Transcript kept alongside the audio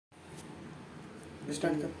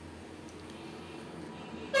Start कर।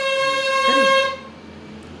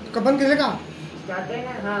 कब बंद करेगा? स्टार्ट है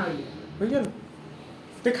ना? हाँ भैया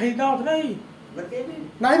ते खरीदना होता ना ही बते भी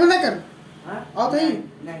नहीं बंदा कर। हाँ आओ तो ही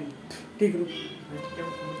नहीं ठीक रुक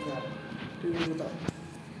ठीक है बताओ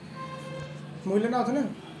मोबाइल लेना होता ना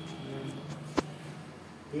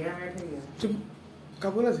 13 मिनट हो गया। चुप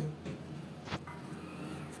कब बोला थे?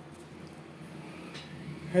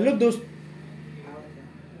 हेलो दोस्त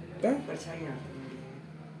हैं? परछाइयाँ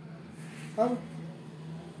अब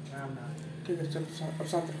ठीक है चल अब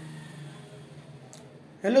शांत रहो।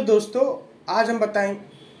 हेलो दोस्तों, आज हम बताएं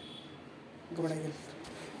घबराइए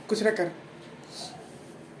कुछ ना कर।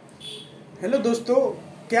 हेलो दोस्तों,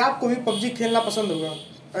 क्या आपको भी पबजी खेलना पसंद होगा?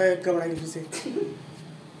 घबराइए फिर से।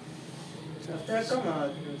 कम आवाज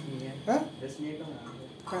रोशनी है। हाँ? रोशनी कम आवाज है।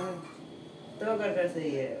 कहाँ? तो कर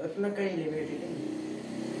सही है उतना कर ही ले बेटे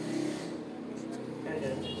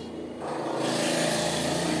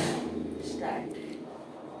स्टार्ट।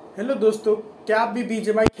 हेलो दोस्तों, क्या आप भी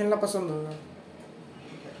बीजीएमआई खेलना पसंद होगा?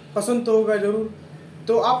 पसंद तो होगा जरूर।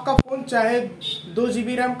 तो आपका फ़ोन चाहे 2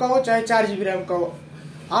 GB रैम का हो चाहे 4 GB रैम का हो,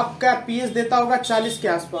 आपका पीएस देता होगा 40 के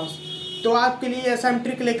आसपास। तो आपके लिए ऐसा हम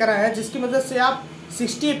ट्रिक लेकर आए हैं जिसकी मदद से आप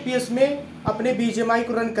 60 FPS में अपने बीजीएमआई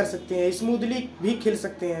को रन कर सकते हैं, स्मूथली भी खेल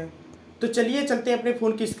सकते हैं। तो चलिए चलते हैं अपने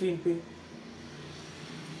फ़ोन की स्क्रीन पे।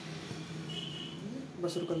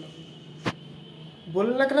 बस रुक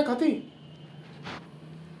बोलने लगना खाती।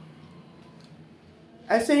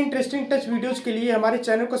 ऐसे इंटरेस्टिंग टच वीडियोस के लिए हमारे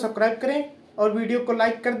चैनल को सब्सक्राइब करें और वीडियो को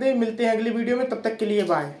लाइक कर दें। मिलते हैं अगली वीडियो में, तब तक के लिए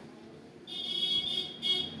बाय।